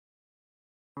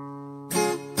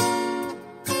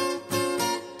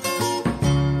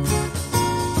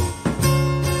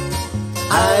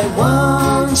I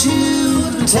want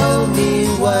you to tell me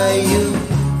why you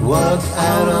walk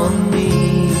out on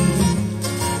me.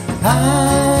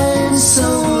 I'm so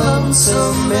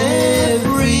lonesome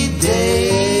every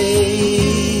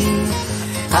day.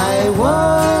 I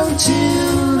want you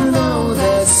to know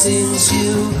that since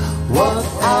you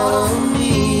walked out on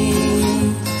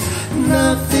me,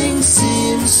 nothing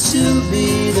seems to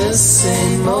be the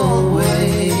same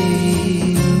always.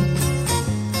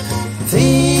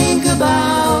 Think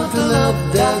about the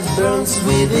love that burns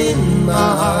within my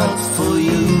heart for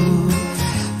you,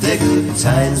 the good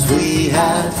times we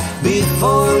had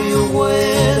before you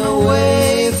went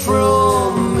away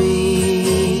from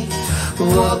me.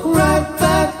 Walk right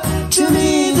back to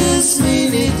me this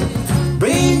minute,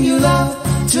 bring your love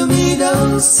to me,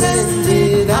 don't send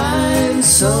it. I'm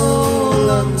so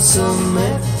lonesome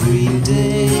every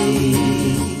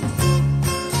day.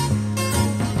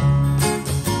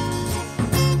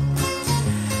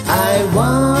 I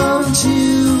want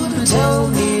you to tell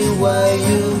me why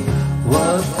you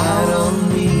walk out on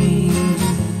me.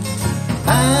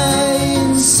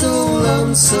 I'm so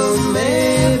lonesome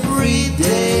every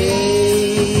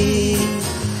day.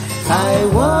 I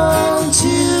want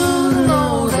you to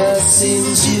know that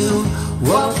since you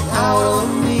walked out on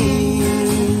me,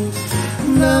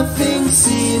 nothing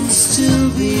seems to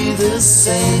be the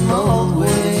same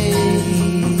always.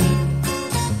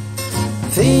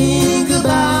 Think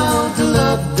about the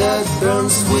love that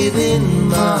burns within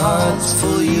my heart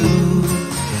for you,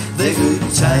 the good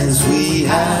times we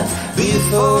had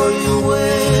before you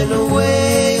went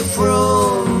away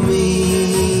from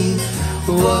me.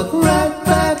 Walk right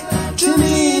back to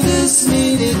me this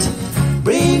minute,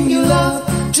 bring your love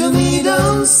to me,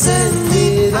 don't send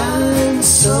it. I'm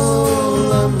so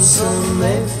lonesome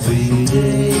every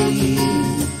day.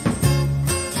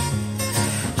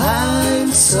 I'm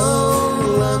so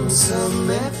lonesome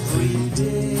every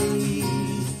day.